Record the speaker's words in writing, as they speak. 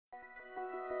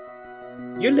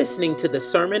You're listening to the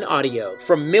sermon audio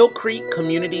from Mill Creek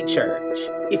Community Church.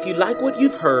 If you like what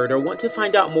you've heard or want to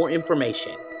find out more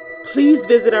information, please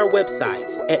visit our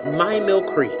website at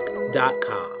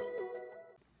mymillcreek.com.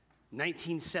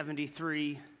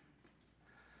 1973,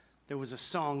 there was a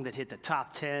song that hit the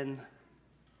top 10.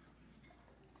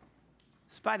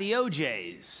 It's by the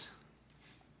O'Jays.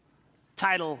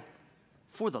 Title,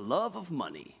 For the Love of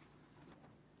Money.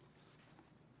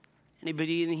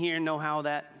 Anybody in here know how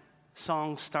that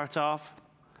song starts off?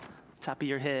 Top of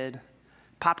your head.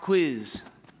 Pop quiz.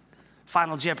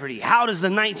 Final Jeopardy. How does the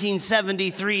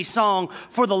 1973 song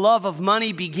For the Love of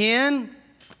Money begin?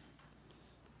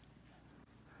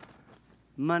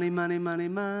 Money, money, money,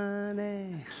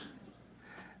 money.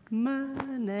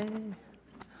 Money.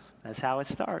 That's how it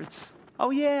starts.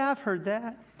 Oh yeah, I've heard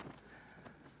that.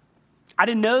 I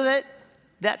didn't know that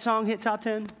that song hit top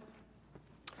 10.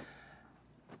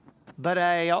 But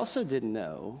I also didn't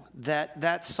know that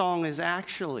that song is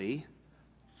actually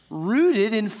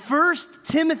rooted in 1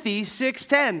 Timothy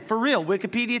 6:10. For real,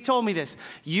 Wikipedia told me this.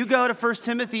 You go to 1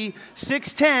 Timothy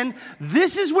 6:10.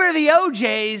 This is where the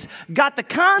O'Jays got the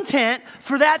content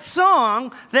for that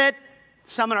song that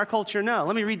some in our culture know.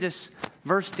 Let me read this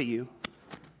verse to you.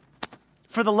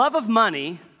 For the love of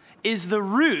money is the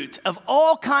root of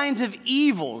all kinds of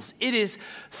evils. It is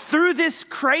through this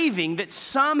craving that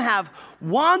some have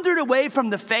wandered away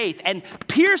from the faith and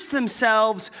pierced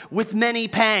themselves with many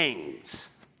pangs.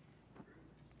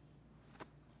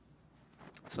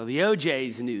 So the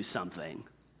O'Jays knew something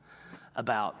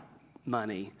about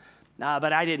money.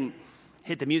 But I didn't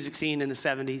hit the music scene in the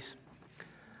 70s.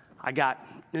 I got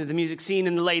into the music scene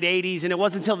in the late 80s, and it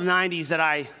wasn't until the 90s that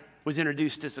I was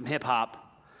introduced to some hip hop.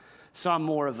 So I'm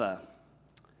more of a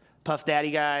Puff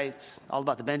Daddy guy. It's all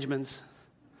about the Benjamins.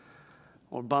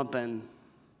 Or bumping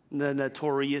the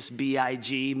Notorious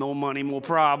B.I.G., More Money, More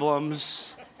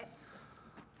Problems.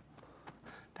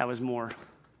 That was more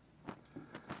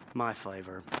my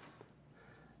flavor.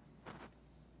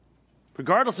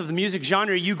 Regardless of the music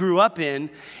genre you grew up in,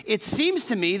 it seems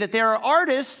to me that there are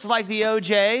artists like the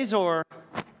O'Jays or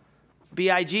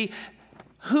B.I.G.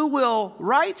 who will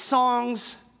write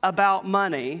songs about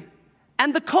money,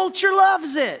 and the culture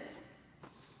loves it.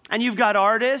 And you've got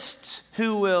artists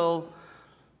who will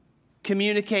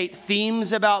communicate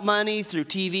themes about money through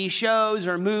TV shows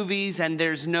or movies, and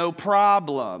there's no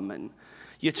problem. And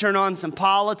you turn on some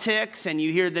politics, and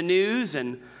you hear the news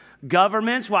and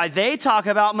governments, why they talk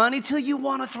about money till you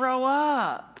want to throw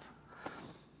up.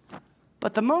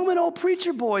 But the moment old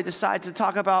preacher boy decides to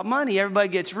talk about money, everybody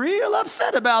gets real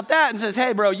upset about that and says,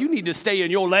 hey, bro, you need to stay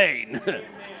in your lane.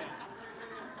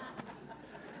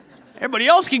 Everybody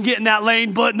else can get in that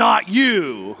lane, but not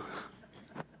you.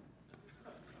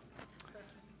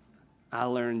 I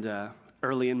learned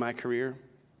early in my career,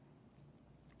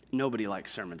 nobody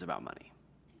likes sermons about money.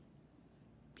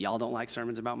 Y'all don't like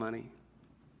sermons about money?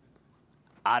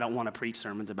 I don't want to preach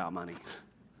sermons about money.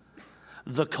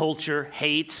 The culture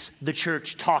hates the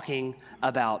church talking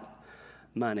about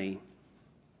money.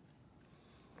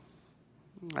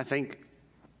 I think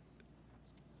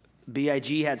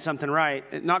B.I.G. had something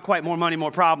right. Not quite more money,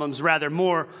 more problems. Rather,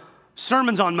 more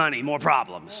sermons on money, more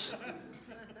problems.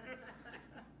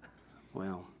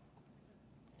 Well,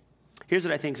 here's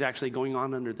what I think is actually going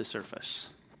on under the surface.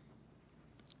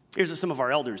 Here's what some of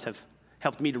our elders have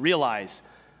helped me to realize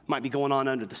might be going on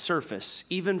under the surface,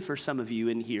 even for some of you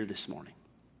in here this morning.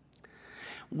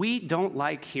 We don't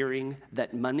like hearing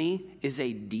that money is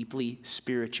a deeply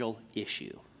spiritual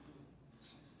issue.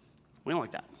 We don't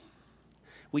like that.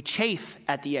 We chafe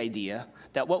at the idea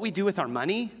that what we do with our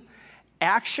money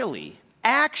actually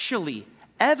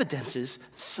evidences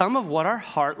some of what our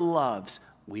heart loves.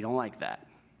 We don't like that.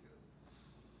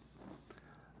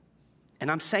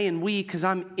 And I'm saying we because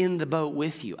I'm in the boat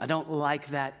with you. I don't like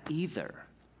that either.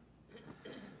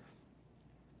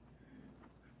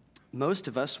 Most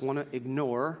of us want to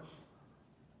ignore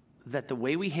that the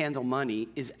way we handle money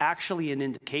is actually an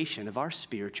indication of our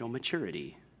spiritual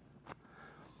maturity.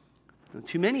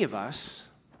 Too many of us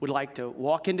would like to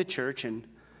walk into church and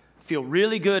feel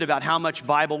really good about how much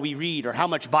Bible we read or how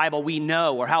much Bible we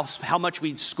know or how much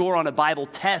we'd score on a Bible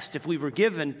test if we were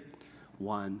given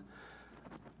one,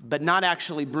 but not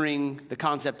actually bring the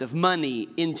concept of money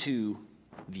into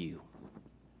view.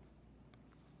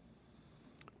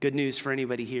 Good news for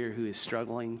anybody here who is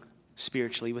struggling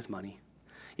spiritually with money.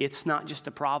 It's not just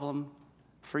a problem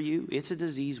for you, it's a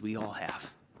disease we all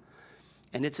have.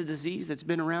 And it's a disease that's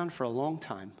been around for a long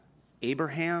time.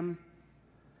 Abraham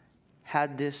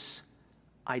had this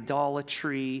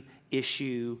idolatry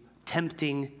issue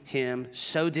tempting him.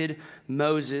 So did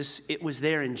Moses. It was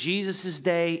there in Jesus'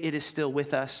 day. It is still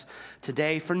with us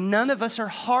today. For none of us are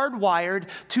hardwired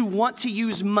to want to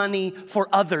use money for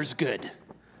others' good.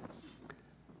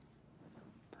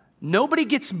 Nobody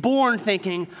gets born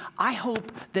thinking, I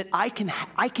hope that I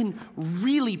can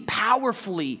really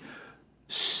powerfully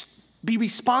be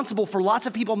responsible for lots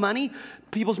of people's money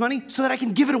so that I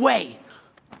can give it away.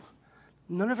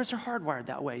 None of us are hardwired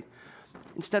that way.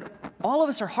 Instead, all of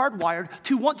us are hardwired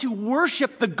to want to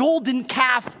worship the golden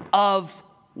calf of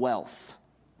wealth.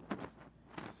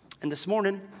 And this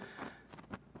morning,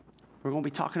 we're going to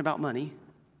be talking about money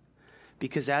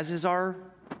because as is our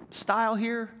style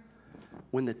here,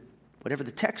 whatever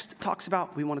the text talks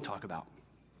about, we want to talk about.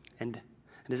 And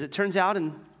as it turns out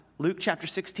in Luke chapter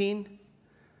 16,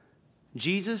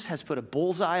 Jesus has put a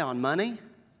bullseye on money,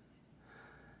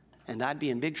 and I'd be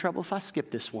in big trouble if I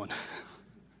skipped this one.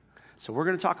 So we're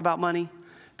going to talk about money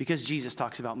because Jesus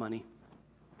talks about money.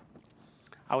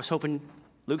 I was hoping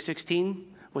Luke 16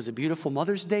 was a beautiful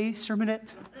Mother's Day sermonette.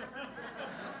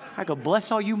 I go,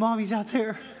 bless all you mommies out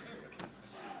there.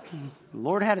 The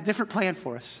Lord had a different plan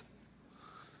for us.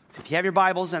 So if you have your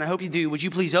Bibles, and I hope you do, would you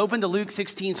please open to Luke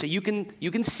 16 so you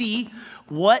can see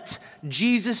what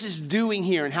Jesus is doing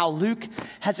here and how Luke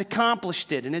has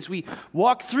accomplished it. And as we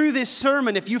walk through this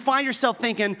sermon, if you find yourself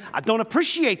thinking, I don't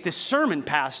appreciate this sermon,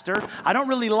 Pastor, I don't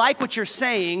really like what you're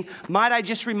saying, might I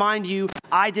just remind you,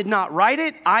 I did not write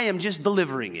it, I am just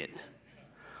delivering it.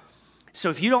 So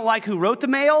if you don't like who wrote the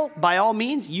mail, by all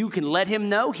means, you can let him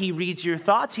know. He reads your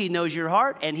thoughts, he knows your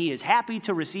heart, and he is happy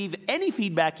to receive any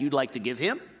feedback you'd like to give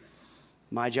him.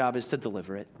 My job is to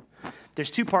deliver it.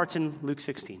 There's two parts in Luke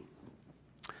 16.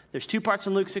 There's two parts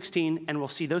in Luke 16, and we'll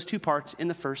see those two parts in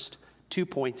the first 2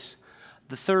 points.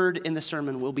 The third in the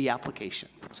sermon will be application.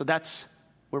 So that's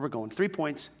where we're going. 3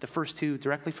 points, the first two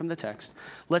directly from the text.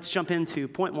 Let's jump into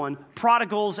point 1,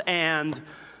 prodigals and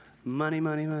money,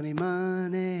 money, money,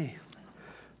 money.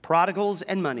 Prodigals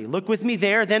and money. Look with me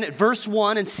there then at verse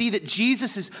 1 and see that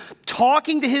Jesus is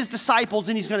talking to his disciples,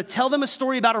 and he's going to tell them a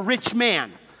story about a rich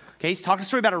man. Okay, he's talking a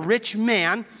story about a rich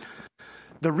man.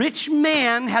 The rich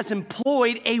man has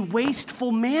employed a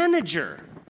wasteful manager.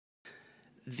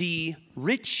 The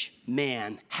rich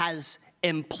man has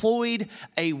employed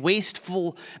a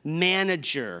wasteful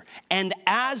manager. And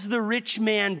as the rich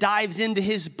man dives into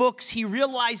his books, he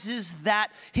realizes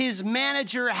that his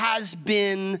manager has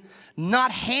been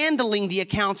not handling the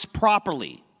accounts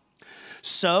properly.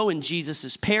 So in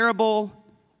Jesus' parable,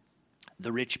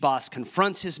 the rich boss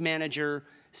confronts his manager,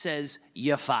 says,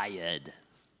 "You're fired."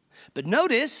 But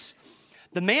notice,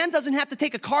 the man doesn't have to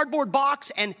take a cardboard box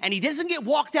and he doesn't get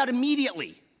walked out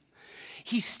immediately.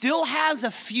 He still has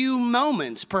a few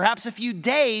moments, perhaps a few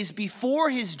days before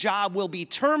his job will be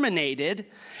terminated.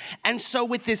 And so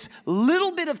with this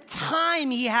little bit of time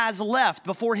he has left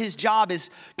before his job is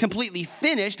completely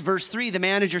finished, verse 3, the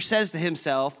manager says to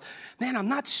himself, man, I'm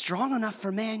not strong enough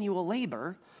for manual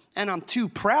labor, and I'm too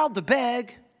proud to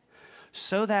beg.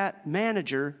 So that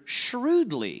manager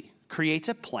shrewdly creates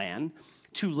a plan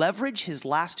to leverage his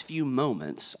last few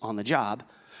moments on the job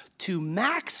to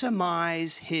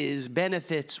maximize his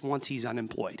benefits once he's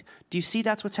unemployed. Do you see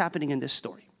that's what's happening in this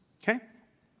story? Okay?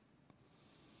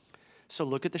 So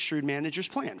look at the shrewd manager's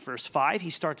plan. Verse 5,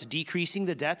 he starts decreasing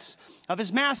the debts of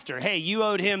his master. Hey, you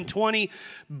owed him 20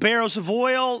 barrels of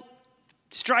oil.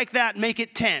 Strike that, make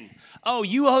it 10. Oh,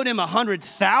 you owed him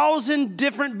 100,000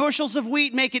 different bushels of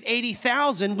wheat, make it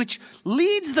 80,000, which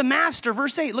leads the master,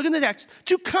 verse 8, look in the text,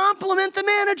 to compliment the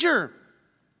manager.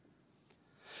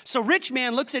 So rich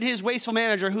man looks at his wasteful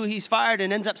manager who he's fired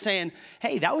and ends up saying,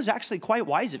 hey, that was actually quite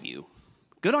wise of you.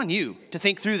 Good on you to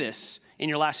think through this in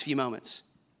your last few moments.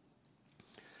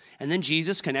 And then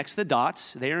Jesus connects the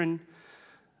dots there in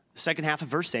the second half of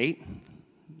verse 8.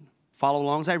 Follow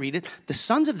along as I read it. The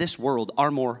sons of this world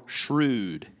are more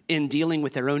shrewd in dealing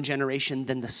with their own generation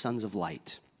than the sons of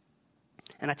light.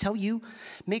 And I tell you,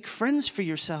 make friends for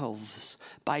yourselves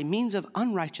by means of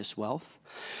unrighteous wealth,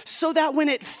 so that when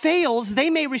it fails, they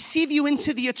may receive you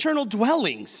into the eternal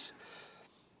dwellings.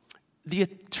 The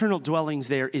eternal dwellings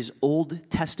there is Old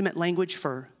Testament language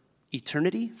for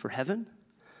eternity, for heaven.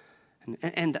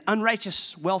 And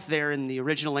unrighteous wealth there in the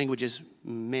original language is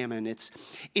mammon. It's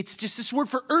just this word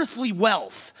for earthly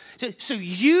wealth. So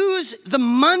use the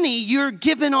money you're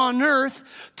given on earth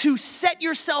to set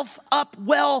yourself up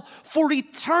well for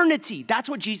eternity. That's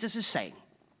what Jesus is saying.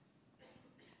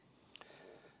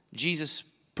 Jesus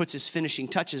puts his finishing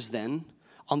touches then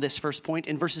on this first point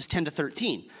in verses 10 to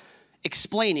 13,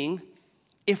 explaining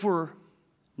if we're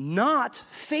not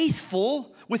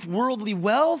faithful with worldly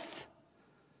wealth,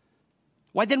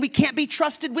 Why then we can't be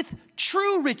trusted with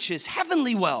true riches,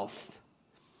 heavenly wealth.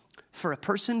 For a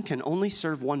person can only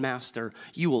serve one master.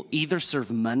 You will either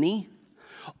serve money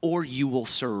or you will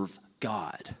serve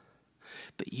God.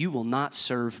 But you will not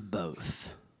serve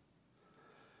both.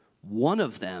 One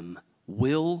of them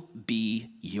will be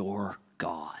your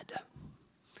God.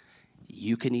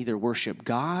 You can either worship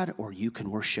God or you can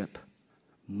worship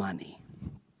money.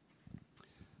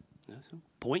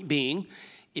 Point being,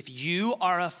 if you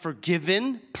are a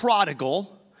forgiven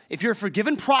prodigal,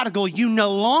 you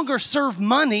no longer serve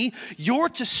money. You're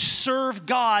to serve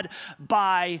God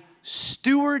by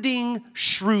stewarding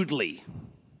shrewdly,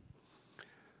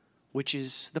 which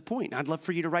is the point. I'd love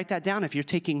for you to write that down if you're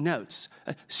taking notes.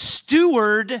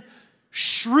 Steward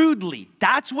shrewdly.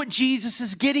 That's what Jesus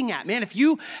is getting at. Man, if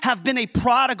you have been a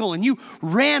prodigal and you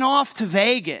ran off to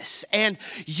Vegas and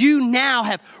you now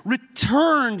have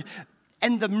returned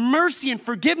and the mercy and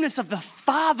forgiveness of the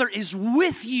Father is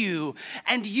with you,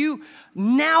 and you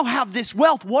now have this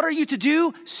wealth, what are you to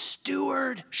do?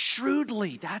 Steward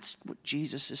shrewdly. That's what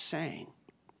Jesus is saying.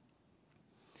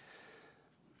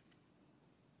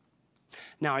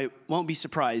 Now, I won't be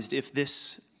surprised if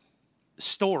this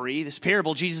story, this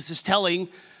parable Jesus is telling,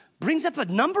 brings up a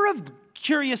number of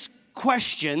curious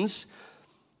questions.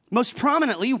 Most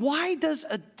prominently, why does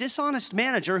a dishonest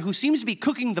manager who seems to be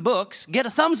cooking the books get a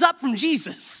thumbs up from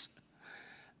Jesus?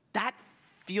 That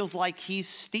feels like he's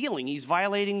stealing. He's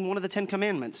violating one of the 10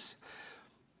 commandments.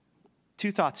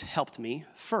 Two thoughts helped me.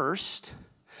 First,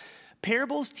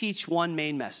 parables teach one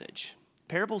main message.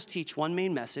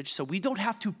 So we don't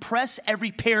have to press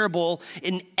every parable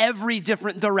in every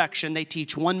different direction. They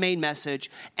teach one main message.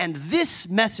 And this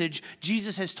message,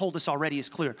 Jesus has told us already, is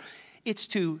clear. It's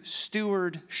to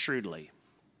steward shrewdly.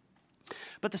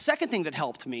 But the second thing that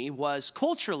helped me was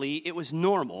culturally, it was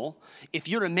normal, if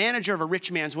you're a manager of a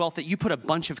rich man's wealth, that you put a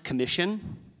bunch of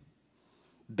commission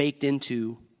baked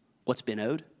into what's been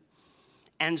owed.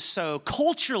 And so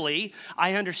culturally,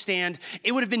 I understand,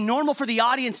 it would have been normal for the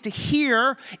audience to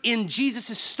hear in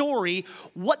Jesus' story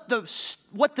what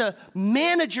the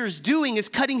manager's doing is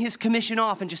cutting his commission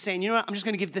off and just saying, you know what, I'm just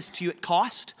going to give this to you at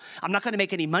cost. I'm not going to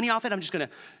make any money off it. I'm just going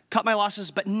to cut my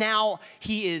losses. But now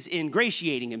he is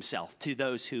ingratiating himself to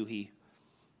those who he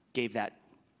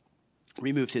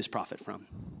removed his profit from.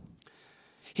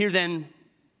 Here then,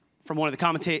 from one of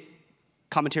the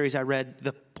commentaries I read,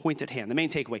 the point at hand, the main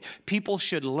takeaway. People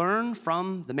should learn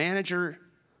from the manager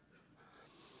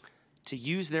to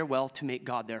use their wealth to make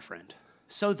God their friend,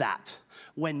 so that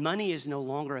when money is no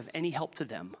longer of any help to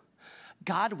them,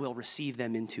 God will receive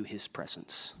them into his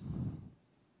presence.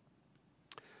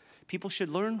 People should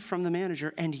learn from the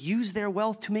manager and use their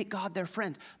wealth to make God their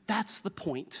friend. That's the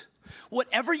point.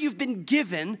 Whatever you've been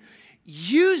given,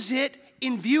 use it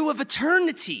in view of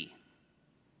eternity.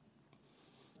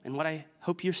 And what I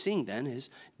hope you're seeing then is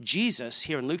Jesus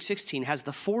here in Luke 16 has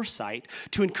the foresight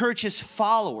to encourage his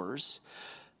followers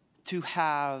to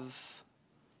have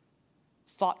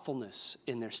thoughtfulness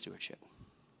in their stewardship.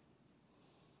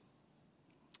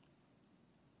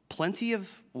 Plenty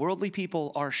of worldly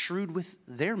people are shrewd with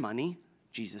their money,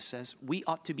 Jesus says. We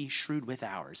ought to be shrewd with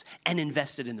ours and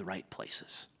invested in the right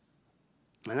places.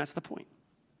 And that's the point.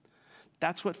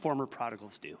 That's what former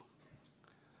prodigals do.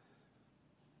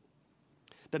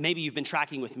 But maybe you've been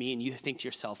tracking with me and you think to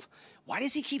yourself, why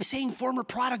does he keep saying former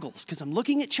prodigals? Because I'm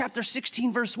looking at chapter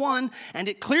 16, verse 1, and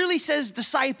it clearly says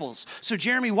disciples. So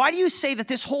Jeremy, why do you say that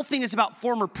this whole thing is about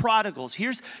former prodigals?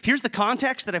 Here's the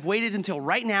context that I've waited until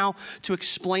right now to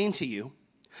explain to you.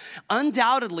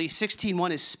 Undoubtedly,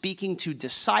 16:1 is speaking to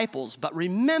disciples, but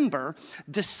remember,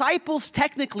 disciples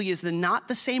technically is not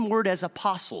the same word as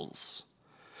apostles.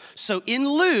 So in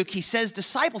Luke, he says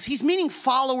disciples. He's meaning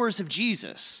followers of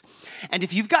Jesus. And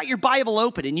if you've got your Bible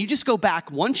open and you just go back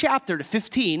one chapter to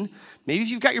 15, maybe if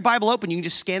you've got your Bible open, you can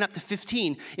just scan up to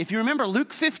 15. If you remember,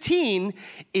 Luke 15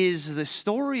 is the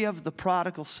story of the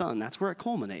prodigal son. That's where it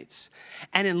culminates.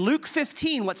 And in Luke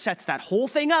 15, what sets that whole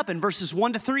thing up in verses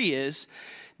 1 to 3 is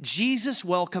Jesus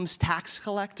welcomes tax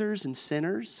collectors and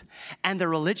sinners, and the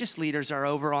religious leaders are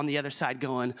over on the other side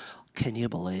going, can you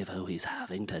believe who he's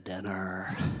having to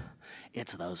dinner?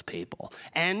 It's those people.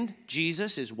 And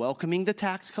Jesus is welcoming the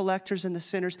tax collectors and the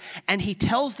sinners, and he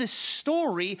tells this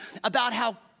story about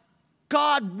how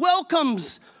God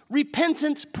welcomes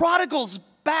repentant prodigals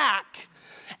back,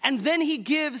 and then he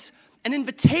gives an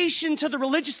invitation to the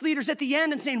religious leaders at the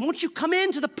end and saying, won't you come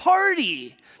into the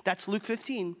party? That's Luke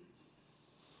 15.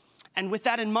 And with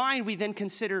that in mind, we then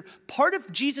consider part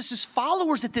of Jesus'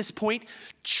 followers at this point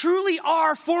truly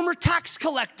are former tax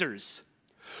collectors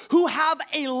who have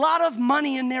a lot of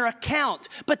money in their account,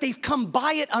 but they've come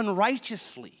by it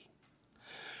unrighteously.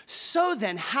 So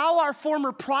then, how are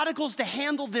former prodigals to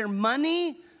handle their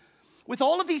money? With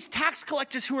all of these tax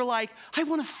collectors who are like, I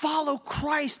want to follow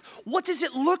Christ. What does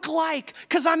it look like?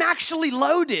 Because I'm actually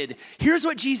loaded. Here's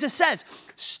what Jesus says.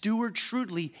 Steward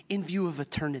shrewdly in view of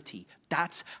eternity.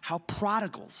 That's how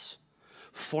prodigals,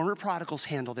 former prodigals,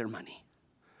 handle their money.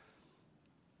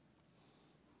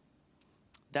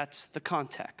 That's the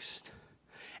context.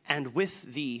 And with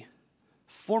the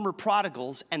former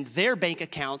prodigals and their bank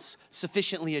accounts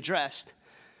sufficiently addressed,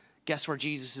 guess where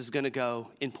Jesus is going to go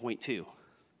in point 2?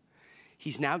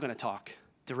 He's now going to talk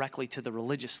directly to the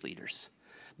religious leaders,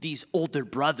 these older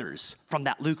brothers from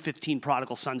that Luke 15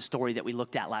 prodigal son story that we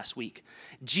looked at last week.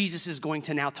 Jesus is going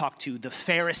to now talk to the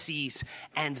Pharisees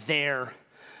and their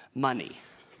money.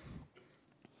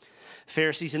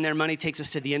 Pharisees and their money takes us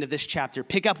to the end of this chapter.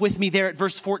 Pick up with me there at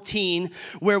verse 14,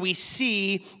 where we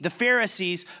see the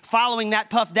Pharisees following that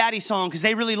Puff Daddy song because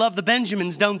they really love the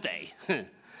Benjamins, don't they?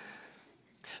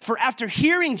 For after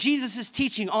hearing Jesus'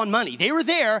 teaching on money, they were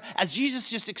there as Jesus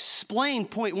just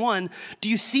explained point 1. Do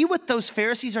you see what those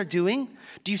Pharisees are doing?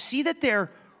 Do you see that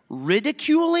they're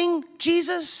ridiculing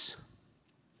Jesus?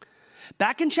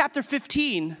 Back in chapter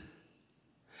 15,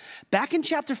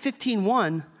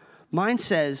 1, mine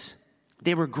says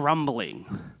they were grumbling.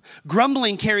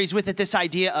 Grumbling carries with it this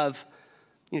idea of,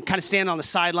 kind of stand on the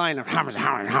sideline.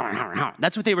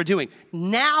 That's what they were doing.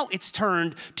 Now it's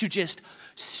turned to just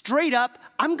straight up,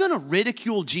 I'm going to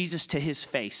ridicule Jesus to his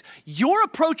face. Your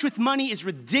approach with money is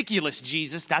ridiculous,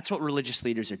 Jesus. That's what religious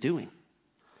leaders are doing.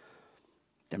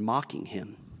 They're mocking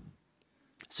him.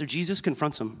 So Jesus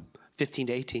confronts them, 15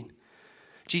 to 18.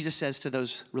 Jesus says to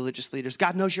those religious leaders,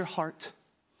 God knows your heart.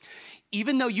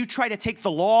 Even though you try to take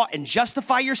the law and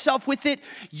justify yourself with it,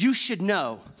 you should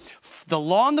know the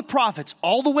law and the prophets,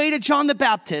 all the way to John the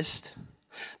Baptist,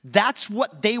 that's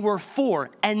what they were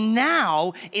for. And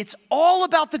now it's all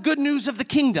about the good news of the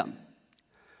kingdom.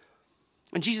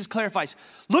 And Jesus clarifies,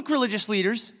 look, religious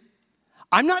leaders,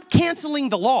 I'm not canceling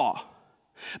the law,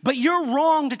 but you're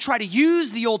wrong to try to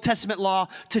use the Old Testament law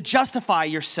to justify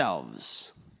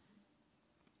yourselves.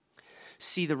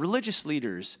 See, the religious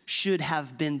leaders should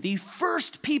have been the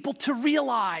first people to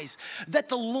realize that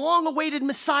the long-awaited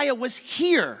Messiah was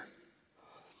here.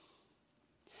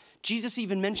 Jesus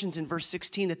even mentions in verse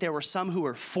 16 that there were some who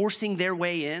were forcing their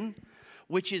way in,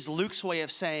 which is Luke's way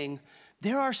of saying,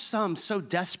 there are some so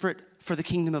desperate for the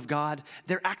kingdom of God,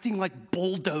 they're acting like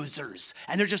bulldozers.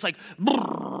 And they're just like,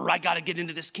 I got to get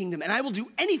into this kingdom, and I will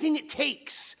do anything it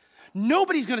takes.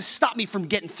 Nobody's going to stop me from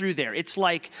getting through there. It's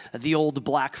like the old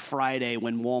Black Friday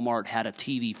when Walmart had a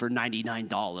TV for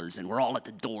 $99, and we're all at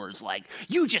the doors like,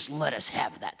 you just let us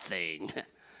have that thing.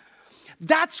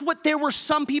 That's what there were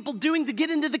some people doing to get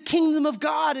into the kingdom of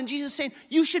God. And Jesus saying,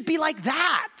 you should be like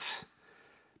that.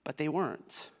 But they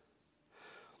weren't.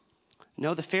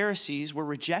 No, the Pharisees were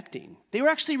rejecting. They were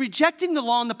actually rejecting the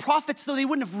law and the prophets, though they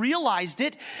wouldn't have realized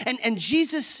it. And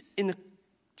Jesus, in a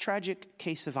tragic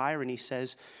case of irony,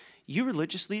 says, you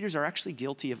religious leaders are actually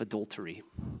guilty of adultery.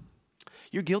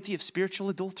 You're guilty of spiritual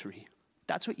adultery.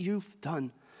 That's what you've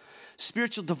done.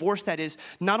 Spiritual divorce, that is,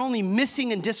 not only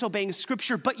missing and disobeying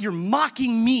Scripture, but you're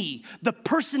mocking me, the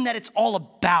person that it's all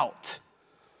about.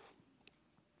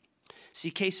 See,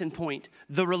 case in point,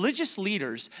 the religious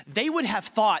leaders, they would have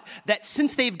thought that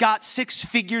since they've got 6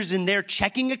 figures in their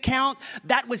checking account,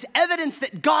 that was evidence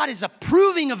that God is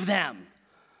approving of them.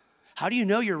 How do you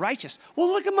know you're righteous? Well,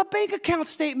 look at my bank account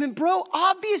statement, bro.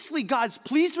 Obviously, God's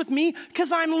pleased with me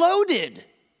because I'm loaded.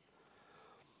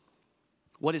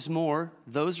 What is more,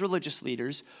 those religious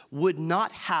leaders would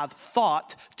not have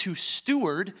thought to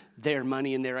steward their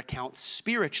money in their account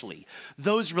spiritually.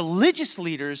 Those religious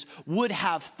leaders would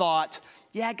have thought,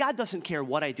 yeah, God doesn't care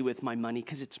what I do with my money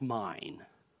because it's mine.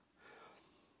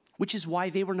 Which is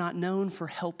why they were not known for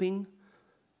helping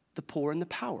the poor and the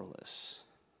powerless.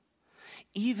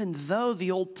 Even though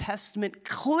the Old Testament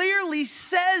clearly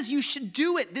says you should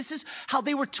do it. This is how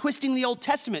they were twisting the Old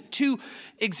Testament. 2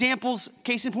 examples,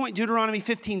 case in point, Deuteronomy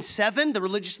 15:7. The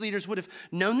religious leaders would have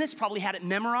known this, probably had it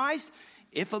memorized.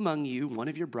 If among you one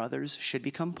of your brothers should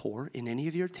become poor in any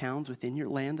of your towns within your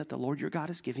land that the Lord your God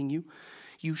is giving you,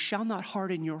 you shall not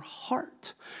harden your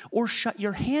heart or shut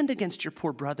your hand against your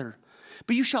poor brother,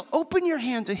 but you shall open your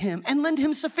hand to him and lend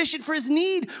him sufficient for his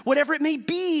need, whatever it may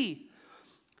be.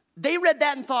 They read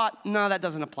that and thought, no, that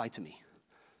doesn't apply to me.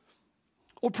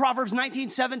 Or Proverbs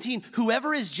 19:17,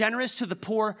 whoever is generous to the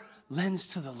poor lends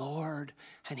to the Lord,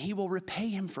 and he will repay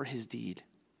him for his deed.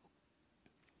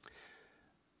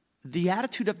 The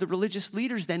attitude of the religious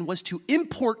leaders then was to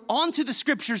import onto the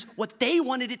Scriptures what they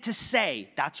wanted it to say.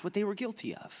 That's what they were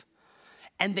guilty of.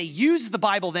 And they use the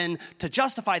Bible then to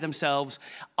justify themselves,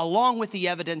 along with the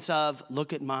evidence of,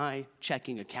 look at my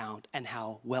checking account and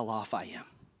how well off I am.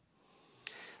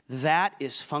 That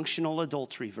is functional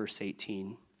adultery, verse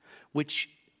 18, which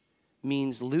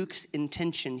means Luke's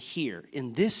intention here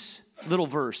in this little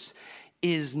verse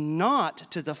is not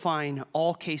to define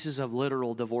all cases of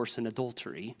literal divorce and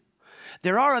adultery.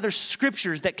 There are other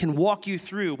scriptures that can walk you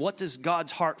through what does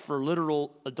God's heart for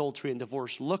literal adultery and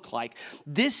divorce look like.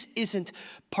 This isn't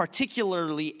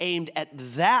particularly aimed at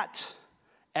that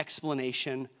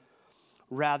explanation.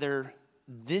 Rather,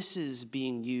 this is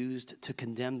being used to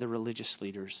condemn the religious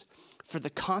leaders for the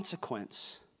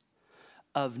consequence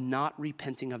of not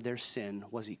repenting of their sin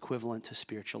was equivalent to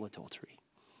spiritual adultery.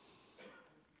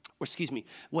 Or excuse me,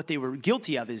 what they were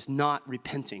guilty of is not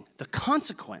repenting. The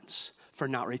consequence for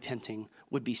not repenting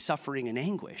would be suffering and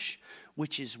anguish,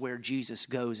 which is where Jesus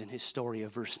goes in his story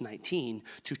of verse 19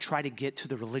 to try to get to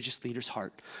the religious leader's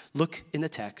heart. Look in the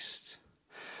text.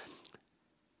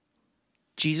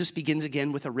 Jesus begins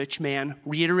again with a rich man,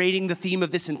 reiterating the theme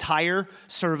of this entire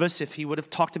service. If he would have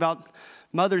talked about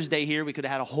Mother's Day here, we could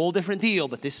have had a whole different deal,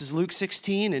 but this is Luke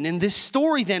 16. And in this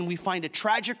story, then, we find a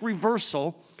tragic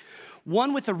reversal.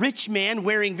 One with a rich man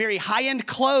wearing very high-end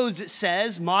clothes, it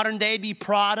says. Modern day it'd be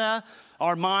Prada,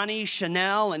 Armani,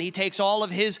 Chanel, and he takes all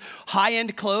of his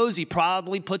high-end clothes. He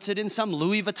probably puts it in some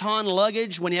Louis Vuitton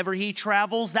luggage whenever he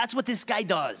travels. That's what this guy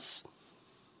does.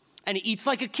 And he eats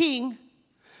like a king.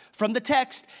 From the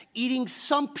text, eating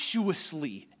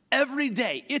sumptuously every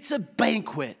day. It's a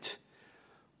banquet.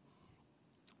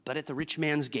 But at the rich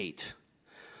man's gate,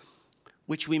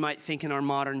 which we might think in our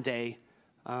modern day,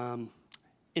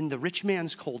 in the rich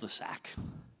man's cul-de-sac,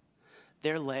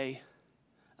 there lay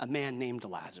a man named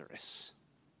Lazarus.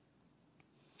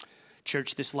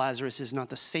 Church, this Lazarus is not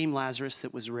the same Lazarus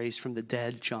that was raised from the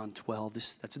dead, John 12.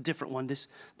 That's a different one. This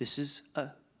is a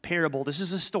parable. This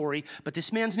is a story, but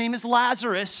this man's name is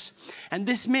Lazarus, and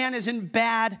this man is in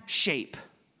bad shape.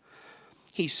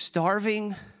 He's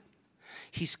starving,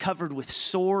 he's covered with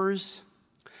sores,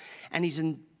 and he's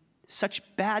in such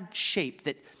bad shape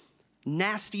that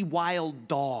nasty wild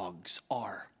dogs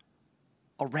are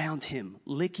around him,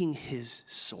 licking his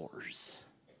sores.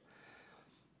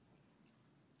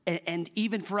 And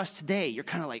even for us today, you're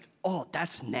kind of like, oh,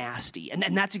 that's nasty.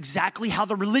 And that's exactly how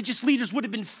the religious leaders would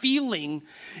have been feeling.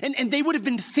 And they would have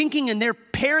been thinking in their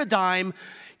paradigm,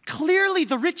 clearly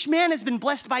the rich man has been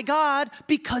blessed by God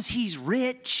because he's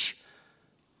rich.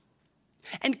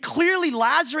 And clearly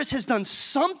Lazarus has done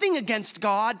something against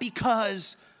God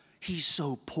because he's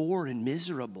so poor and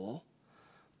miserable.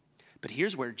 But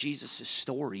here's where Jesus'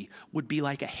 story would be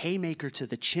like a haymaker to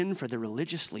the chin for the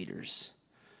religious leaders.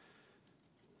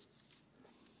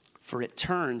 For it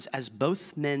turns as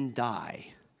both men die,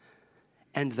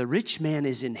 and the rich man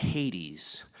is in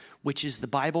Hades, which is the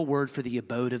Bible word for the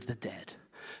abode of the dead.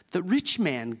 The rich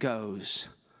man goes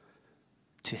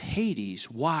to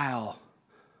Hades while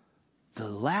the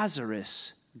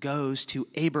Lazarus goes to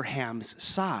Abraham's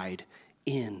side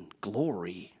in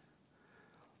glory.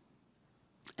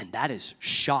 And that is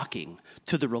shocking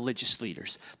to the religious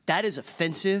leaders. That is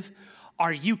offensive.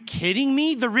 Are you kidding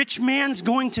me? The rich man's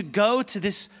going to go to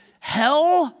this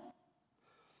hell?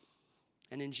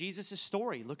 And in Jesus'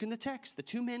 story, look in the text, the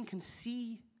two men can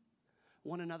see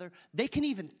one another. They can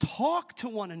even talk to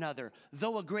one another,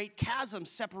 though a great chasm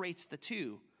separates the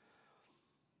two.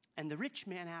 And the rich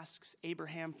man asks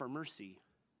Abraham for mercy.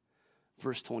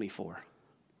 Verse 24.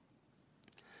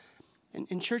 And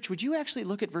in church, would you actually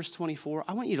look at verse 24?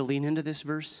 I want you to lean into this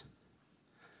verse,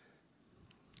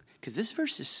 because this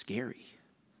verse is scary.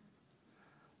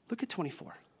 Look at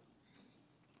 24.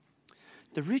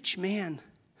 The rich man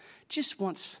just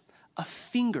wants a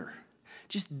finger,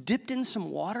 just dipped in some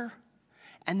water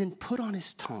and then put on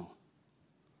his tongue.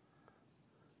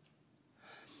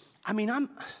 I mean,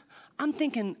 I'm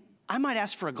thinking I might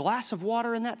ask for a glass of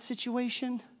water in that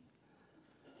situation.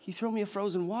 You throw me a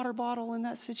frozen water bottle in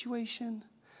that situation.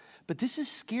 But this is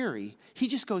scary. He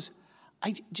just goes,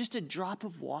 just a drop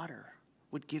of water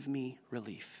would give me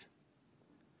relief.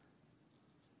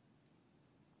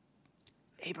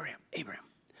 Abraham,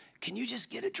 can you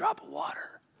just get a drop of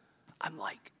water? I'm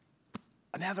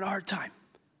having a hard time.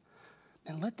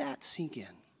 And let that sink in.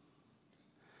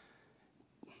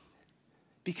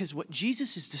 Because what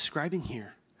Jesus is describing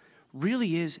here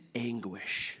really is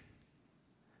anguish.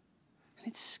 And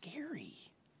it's scary.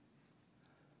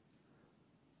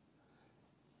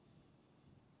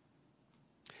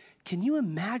 Can you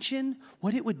imagine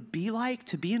what it would be like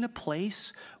to be in a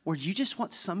place where you just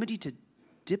want somebody to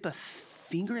dip a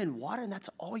finger in water and that's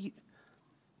all you...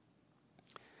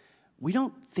 We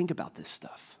don't think about this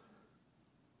stuff.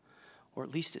 or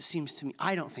at least it seems to me,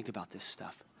 I don't think about this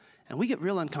stuff. And we get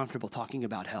real uncomfortable talking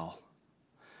about hell.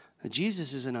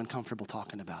 Jesus isn't uncomfortable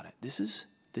talking about it. This is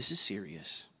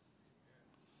serious.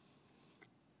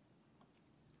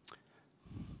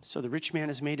 So the rich man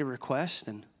has made a request,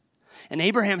 and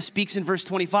Abraham speaks in verse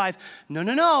 25.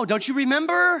 No, don't you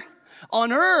remember?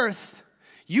 On earth,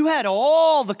 you had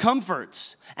all the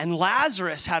comforts, and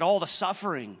Lazarus had all the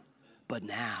suffering. But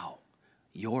now,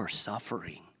 you're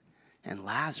suffering, and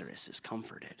Lazarus is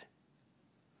comforted.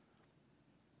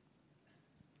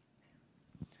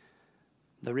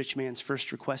 The rich man's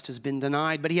first request has been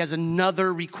denied, but he has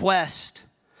another request.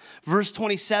 Verse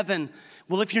 27,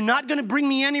 well, if you're not going to bring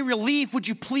me any relief, would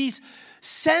you please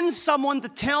send someone to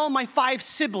tell my 5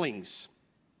 siblings?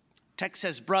 Text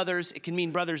says brothers. It can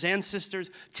mean brothers and sisters.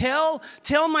 Tell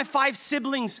my 5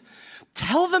 siblings.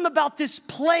 Tell them about this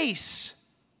place.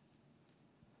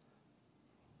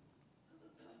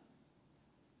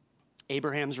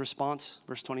 Abraham's response,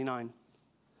 verse 29.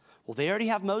 Well, they already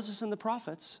have Moses and the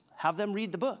prophets. Have them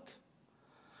read the book.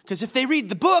 Because if they read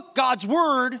the book, God's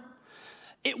word,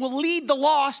 it will lead the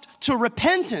lost to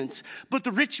repentance. But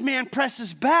the rich man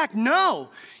presses back.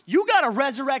 No, you got to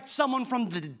resurrect someone from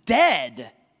the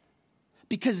dead.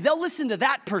 Because they'll listen to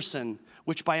that person,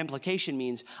 which by implication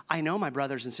means, I know my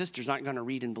brothers and sisters aren't going to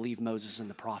read and believe Moses and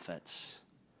the prophets.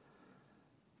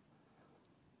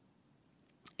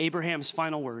 Abraham's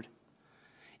final word.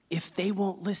 If they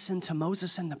won't listen to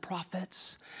Moses and the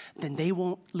prophets, then they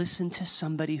won't listen to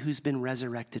somebody who's been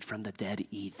resurrected from the dead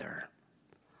either.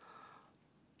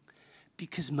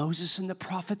 Because Moses and the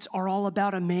prophets are all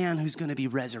about a man who's going to be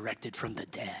resurrected from the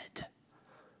dead.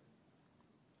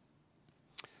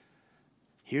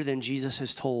 Here then, Jesus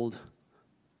has told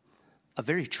a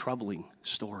very troubling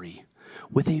story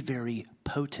with a very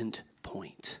potent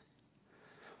point.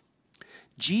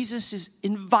 Jesus is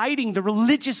inviting the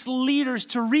religious leaders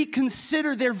to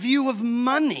reconsider their view of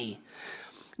money.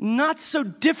 Not so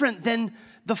different than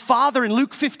the father in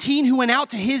Luke 15 who went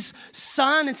out to his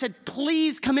son and said,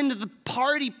 please come into the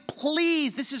party,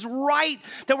 please. This is right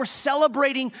that we're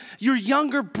celebrating your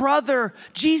younger brother.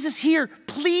 Jesus here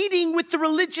pleading with the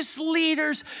religious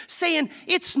leaders, saying,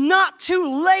 it's not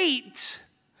too late.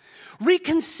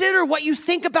 Reconsider what you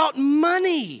think about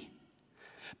money.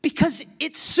 Because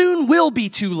it soon will be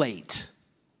too late.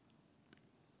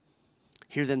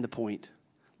 Here then the point.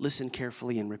 Listen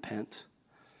carefully and repent.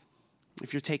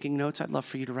 If you're taking notes, I'd love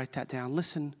for you to write that down.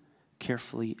 Listen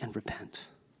carefully and repent.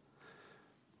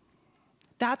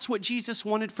 That's what Jesus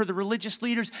wanted for the religious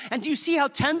leaders. And do you see how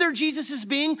tender Jesus is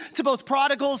being to both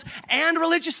prodigals and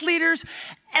religious leaders?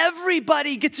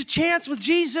 Everybody gets a chance with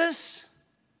Jesus.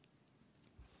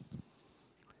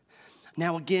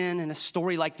 Now again, in a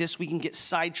story like this, we can get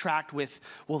sidetracked with,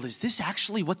 well, is this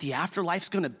actually what the afterlife's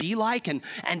going to be like? And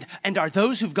are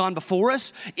those who've gone before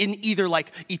us in either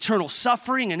like eternal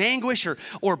suffering and anguish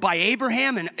or by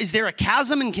Abraham? And is there a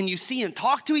chasm and can you see and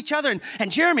talk to each other?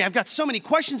 And Jeremy, I've got so many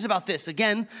questions about this.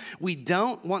 Again, we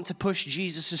don't want to push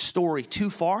Jesus' story too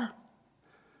far.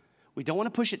 We don't want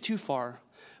to push it too far.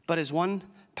 But as one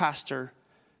pastor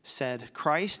said,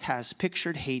 Christ has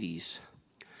pictured Hades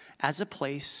as a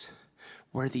place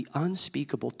where the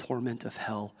unspeakable torment of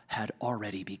hell had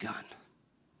already begun.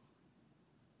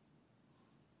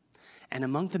 And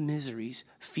among the miseries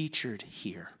featured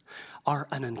here are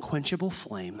an unquenchable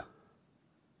flame,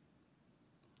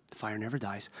 the fire never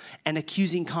dies, an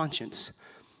accusing conscience.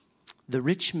 The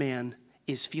rich man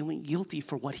is feeling guilty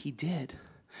for what he did.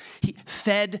 He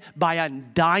fed by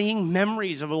undying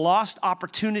memories of a lost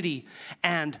opportunity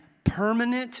and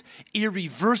permanent,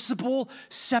 irreversible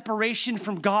separation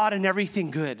from God and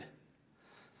everything good.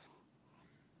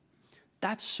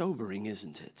 That's sobering,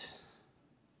 isn't it?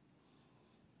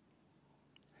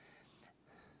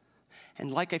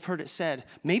 And like I've heard it said,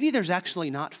 maybe there's actually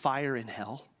not fire in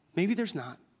hell. Maybe there's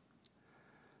not.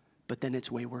 But then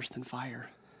it's way worse than fire.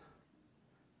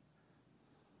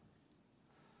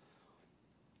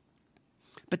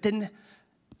 But then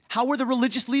how were the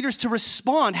religious leaders to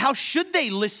respond? How should they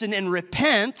listen and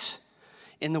repent?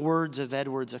 In the words of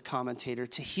Edwards, a commentator,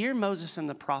 to hear Moses and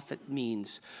the prophet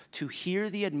means to hear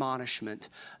the admonishment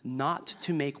not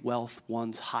to make wealth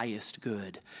one's highest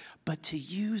good, but to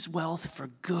use wealth for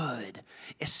good,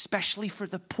 especially for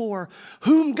the poor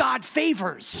whom God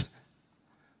favors.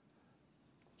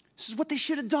 This is what they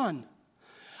should have done.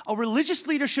 A religious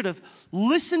leader should have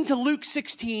listened to Luke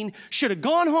 16, should have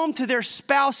gone home to their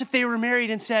spouse if they were married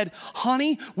and said,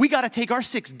 honey, we got to take our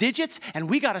 6 digits and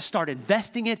we got to start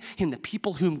investing it in the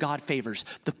people whom God favors,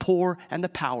 the poor and the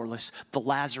powerless, the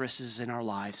Lazaruses in our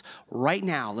lives. Right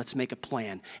now, let's make a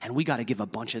plan and we got to give a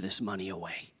bunch of this money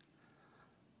away.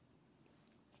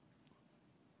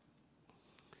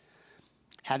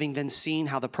 Having then seen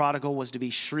how the prodigal was to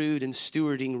be shrewd in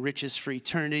stewarding riches for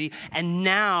eternity, and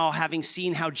now having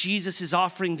seen how Jesus is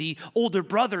offering the older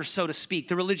brother, so to speak,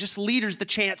 the religious leaders, the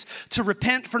chance to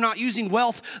repent for not using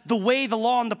wealth the way the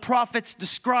law and the prophets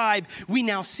describe, we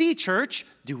now see, church,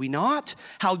 do we not,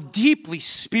 how deeply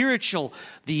spiritual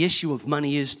the issue of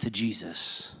money is to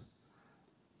Jesus.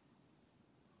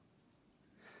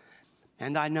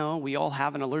 And I know we all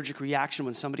have an allergic reaction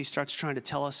when somebody starts trying to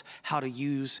tell us how to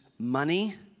use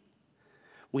money.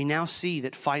 We now see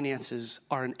that finances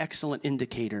are an excellent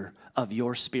indicator of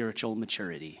your spiritual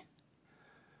maturity.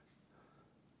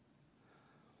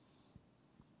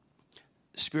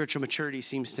 Spiritual maturity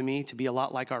seems to me to be a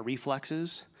lot like our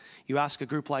reflexes. You ask a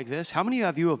group like this, how many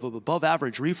of you have above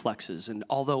average reflexes? And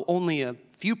although only a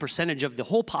few percentage of the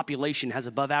whole population has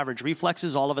above average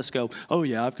reflexes, all of us go, oh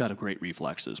yeah, I've got a great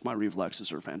reflexes. My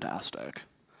reflexes are fantastic.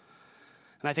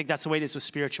 And I think that's the way it is with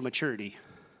spiritual maturity.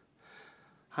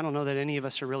 I don't know that any of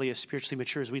us are really as spiritually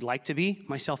mature as we'd like to be,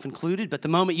 myself included, but the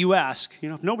moment you ask,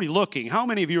 if nobody looking, how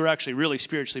many of you are actually really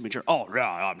spiritually mature? Oh, yeah,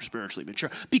 I'm spiritually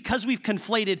mature. Because we've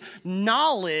conflated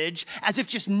knowledge as if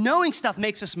just knowing stuff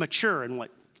makes us mature. And what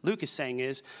Luke is saying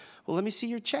is, well, let me see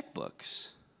your checkbooks.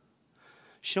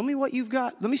 Show me what you've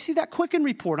got. Let me see that Quicken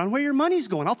report on where your money's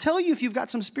going. I'll tell you if you've got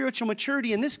some spiritual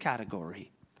maturity in this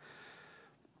category.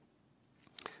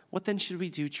 What then should we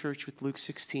do, church, with Luke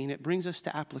 16? It brings us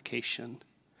to application.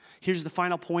 Here's the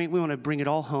final point. We want to bring it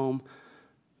all home.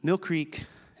 Mill Creek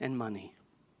and money.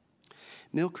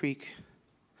 Mill Creek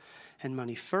and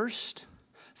money. First,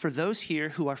 for those here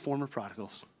who are former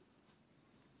prodigals,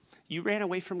 you ran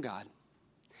away from God.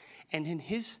 And in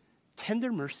his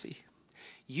tender mercy,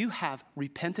 you have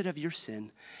repented of your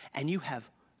sin and you have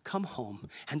come home,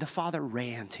 and the Father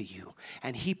ran to you,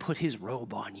 and he put his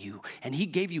robe on you, and he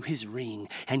gave you his ring,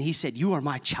 and he said, you are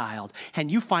my child. And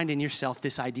you find in yourself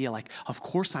this idea like, of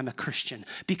course I'm a Christian,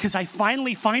 because I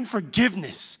finally find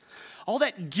forgiveness. All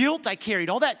that guilt I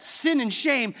carried, all that sin and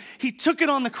shame, he took it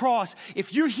on the cross.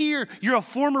 If you're here, you're a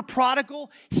former prodigal,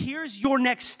 here's your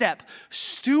next step.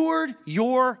 Steward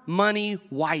your money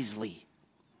wisely.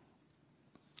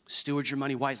 Steward your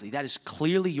money wisely. That is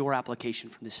clearly your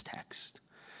application from this text.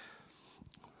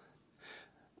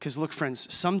 Because look,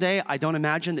 friends, someday I don't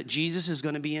imagine that Jesus is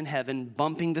going to be in heaven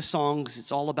bumping the songs.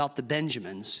 It's all about the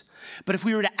Benjamins. But if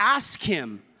we were to ask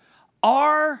him,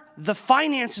 are the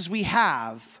finances we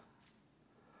have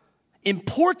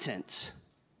important?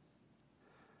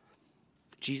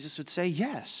 Jesus would say,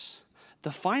 yes.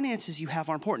 The finances you have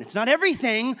are important. It's not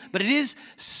everything, but it is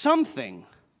something.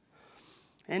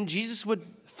 And Jesus would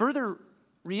further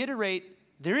reiterate,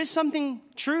 there is something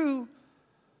true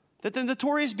that the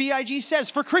notorious B.I.G.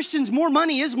 says, for Christians, more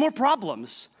money is more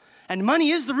problems. And money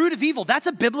is the root of evil. That's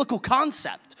a biblical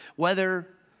concept, whether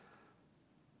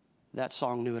that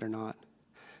song knew it or not.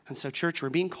 And so, church, we're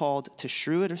being called to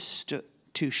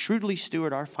shrewdly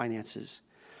steward our finances.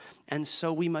 And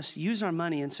so we must use our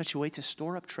money in such a way to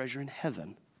store up treasure in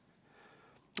heaven.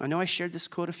 I know I shared this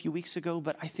quote a few weeks ago,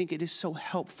 but I think it is so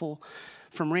helpful.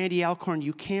 From Randy Alcorn,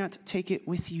 you can't take it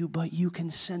with you, but you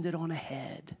can send it on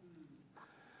ahead.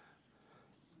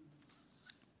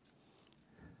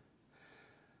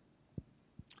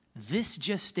 This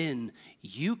just in,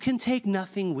 you can take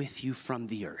nothing with you from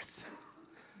the earth.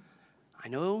 I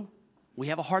know we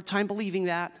have a hard time believing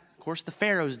that. Of course, the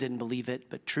Pharaohs didn't believe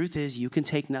it, but truth is, you can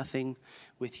take nothing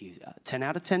with you. 10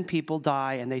 out of 10 people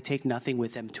die, and they take nothing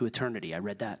with them to eternity. I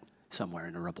read that somewhere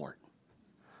in a report.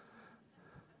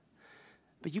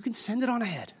 But you can send it on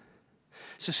ahead.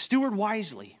 So steward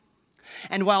wisely.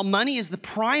 And while money is the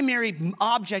primary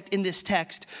object in this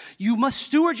text, you must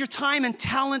steward your time and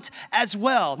talent as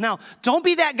well. Now, don't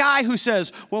be that guy who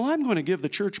says, well, I'm going to give the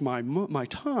church my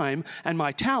time and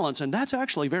my talents, and that's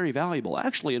actually very valuable.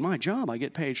 Actually, in my job, I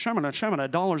get paid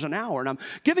 $7 an hour, and I'm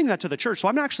giving that to the church, so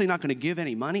I'm actually not going to give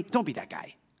any money. Don't be that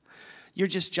guy. You're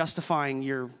just justifying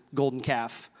your golden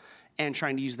calf and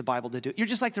trying to use the Bible to do it. You're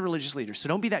just like the religious leaders, so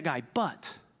don't be that guy.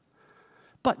 But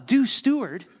do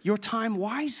steward your time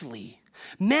wisely.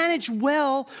 Manage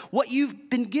well what you've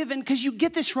been given, because you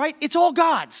get this right, it's all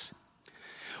God's.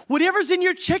 Whatever's in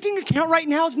your checking account right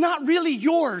now is not really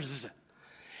yours.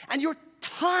 And your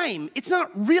time, it's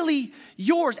not really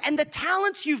yours. And the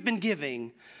talents you've been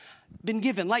given,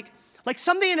 like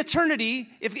someday in eternity,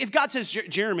 if God says,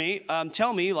 Jeremy,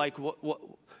 tell me, like,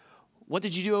 what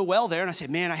did you do well there? And I say,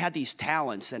 man, I had these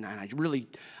talents, and I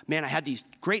had these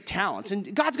great talents.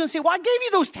 And God's going to say, well, I gave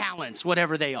you those talents,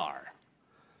 whatever they are.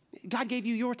 God gave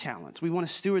you your talents. We want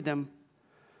to steward them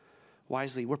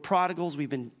wisely. We're prodigals. We've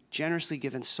been generously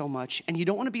given so much. And you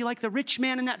don't want to be like the rich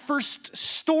man in that first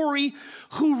story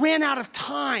who ran out of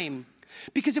time.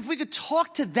 Because if we could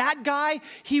talk to that guy,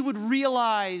 he would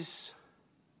realize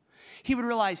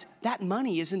that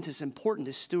money isn't as important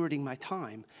as stewarding my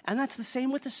time. And that's the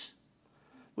same with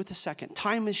the second.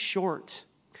 Time is short.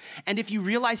 And if you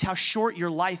realize how short your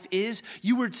life is,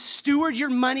 you would steward your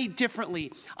money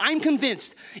differently. I'm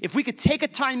convinced if we could take a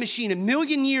time machine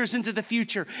 1,000,000 years into the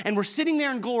future and we're sitting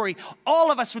there in glory,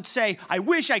 all of us would say, I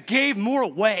wish I gave more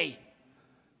away.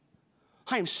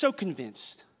 I am so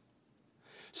convinced.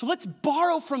 So let's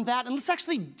borrow from that and let's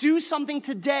actually do something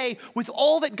today with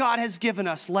all that God has given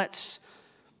us. Let's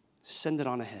send it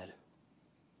on ahead.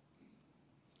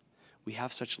 We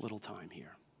have such little time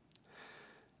here.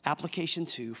 Application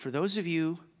 2, for those of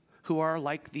you who are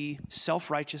like the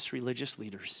self-righteous religious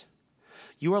leaders,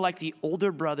 you are like the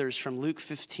older brothers from Luke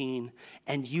 15,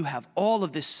 and you have all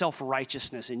of this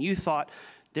self-righteousness, and you thought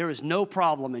there is no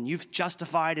problem, and you've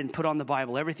justified and put on the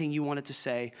Bible everything you wanted to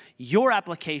say. Your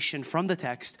application from the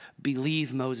text,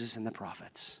 believe Moses and the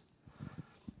prophets.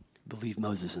 Believe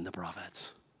Moses and the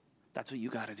prophets. That's what you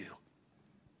got to do.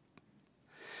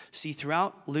 See,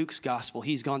 throughout Luke's gospel,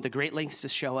 he's gone to great lengths to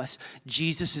show us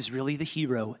Jesus is really the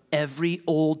hero every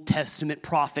Old Testament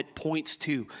prophet points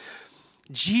to.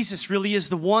 Jesus really is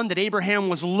the one that Abraham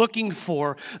was looking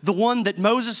for, the one that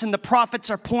Moses and the prophets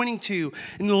are pointing to.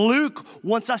 And Luke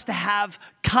wants us to have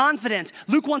confidence.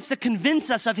 Luke wants to convince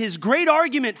us of his great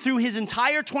argument through his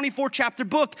entire 24-chapter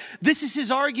book. This is his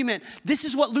argument. This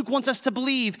is what Luke wants us to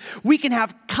believe. We can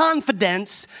have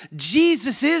confidence.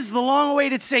 Jesus is the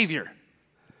long-awaited Savior.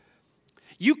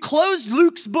 You close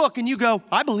Luke's book and you go,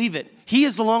 I believe it. He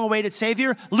is the long-awaited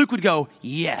Savior. Luke would go,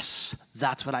 yes,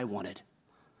 that's what I wanted.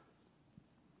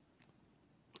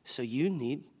 So you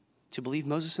need to believe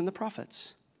Moses and the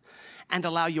prophets and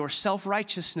allow your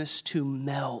self-righteousness to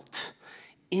melt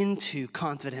into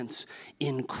confidence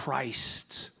in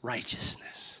Christ's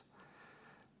righteousness.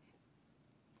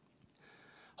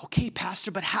 Okay,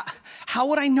 Pastor, but how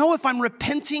would I know if I'm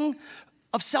repenting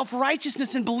of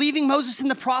self-righteousness and believing Moses and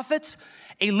the prophets?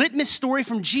 A litmus test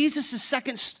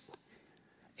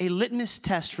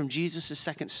from Jesus'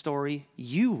 second story,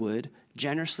 you would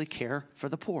generously care for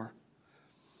the poor.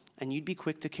 And you'd be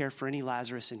quick to care for any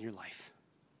Lazarus in your life.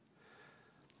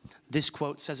 This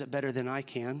quote says it better than I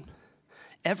can.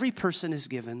 Every person is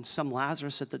given some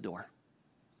Lazarus at the door.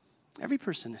 Every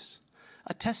person is.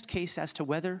 A test case as to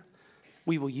whether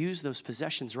we will use those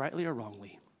possessions rightly or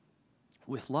wrongly,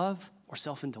 with love or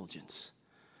self-indulgence.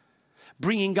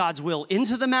 Bringing God's will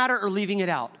into the matter or leaving it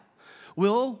out.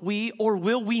 Will we or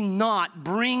will we not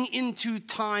bring into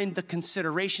time the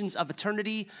considerations of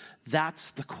eternity? That's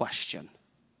the question.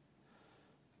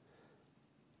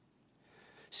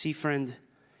 See, friend,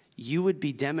 you would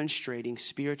be demonstrating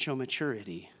spiritual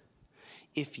maturity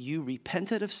if you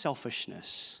repented of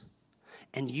selfishness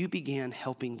and you began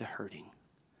helping the hurting.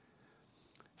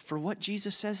 For what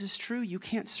Jesus says is true, you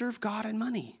can't serve God and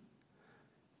money.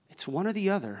 It's one or the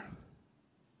other.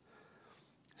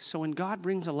 So when God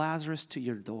brings a Lazarus to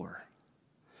your door,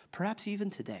 perhaps even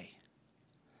today,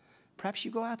 perhaps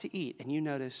you go out to eat and you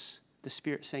notice the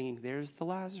Spirit saying, there's the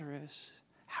Lazarus.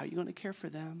 How are you going to care for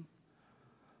them?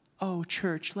 Oh,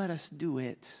 church, let us do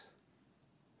it.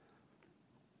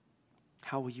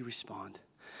 How will you respond?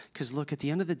 Because look, at the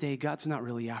end of the day, God's not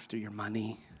really after your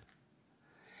money.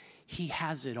 He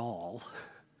has it all.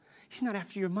 He's not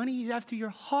after your money, he's after your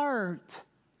heart.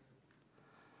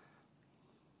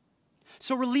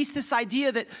 So release this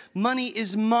idea that money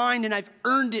is mine and I've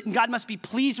earned it and God must be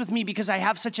pleased with me because I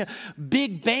have such a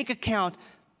big bank account.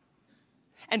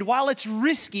 And while it's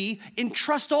risky,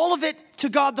 entrust all of it to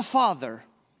God the Father.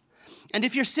 And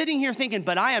if you're sitting here thinking,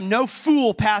 but I am no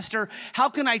fool, Pastor, how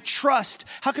can I trust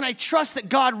that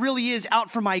God really is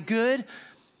out for my good?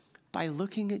 By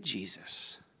looking at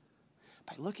Jesus.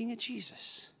 By looking at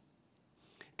Jesus.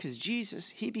 Because Jesus,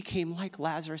 he became like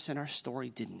Lazarus in our story,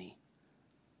 didn't he?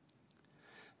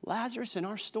 Lazarus in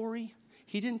our story,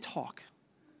 he didn't talk.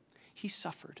 He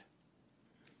suffered.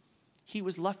 He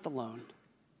was left alone.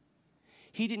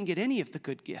 He didn't get any of the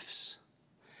good gifts.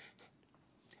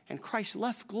 And Christ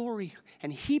left glory,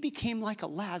 and he became like a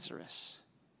Lazarus,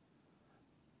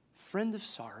 friend of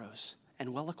sorrows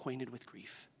and well acquainted with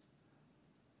grief.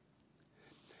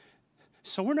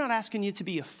 So we're not asking you to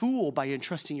be a fool by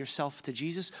entrusting yourself to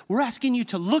Jesus. We're asking you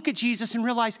to look at Jesus and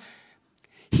realize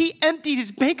he emptied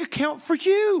his bank account for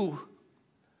you.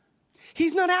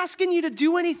 He's not asking you to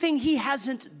do anything he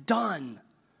hasn't done.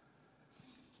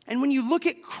 And when you look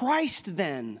at Christ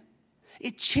then,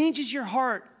 it changes your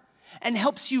heart. and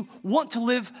helps you want to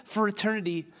live for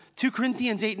eternity. 2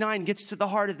 Corinthians 8:9 gets to the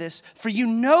heart of this. For you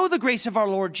know the grace of our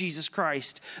Lord Jesus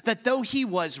Christ, that though he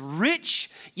was rich,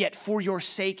 yet for your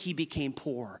sake he became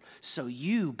poor, so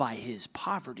you by his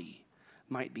poverty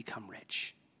might become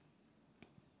rich.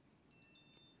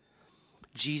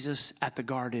 Jesus at the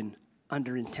garden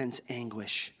under intense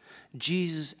anguish.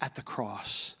 Jesus at the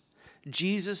cross.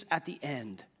 Jesus at the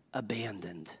end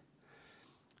abandoned.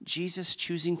 Jesus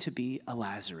choosing to be a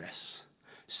Lazarus,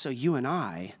 so you and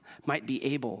I might be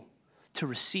able to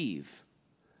receive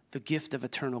the gift of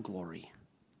eternal glory.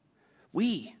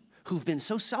 We who've been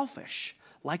so selfish,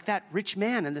 like that rich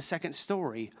man in the second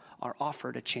story, are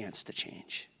offered a chance to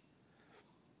change.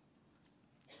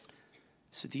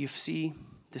 So do you see,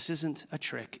 this isn't a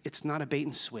trick. It's not a bait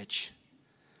and switch.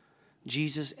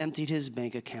 Jesus emptied his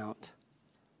bank account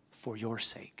for your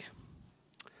sake.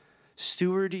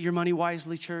 Steward your money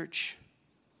wisely, church.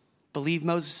 Believe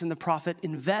Moses and the prophet.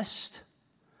 Invest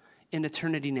in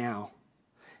eternity now.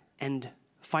 And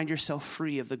find yourself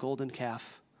free of the golden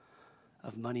calf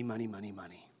of money, money, money,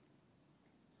 money.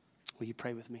 Will you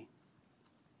pray with me?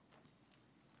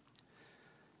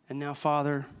 And now,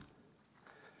 Father,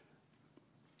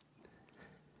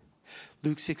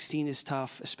 Luke 16 is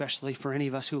tough, especially for any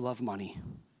of us who love money.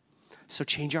 So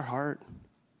change our heart.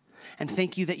 And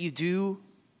thank you that you do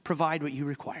provide what you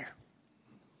require.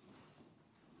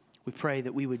 We pray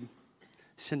that we would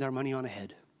send our money on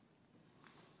ahead,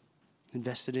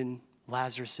 invested in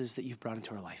Lazaruses that you've brought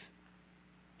into our life.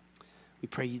 We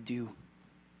pray you do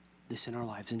this in our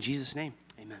lives. In Jesus' name,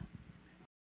 amen.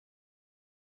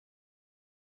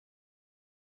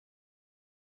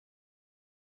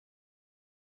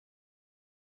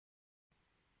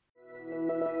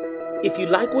 If you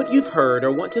like what you've heard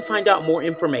or want to find out more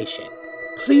information,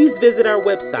 please visit our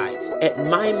website at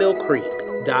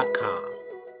mymillcreek.com.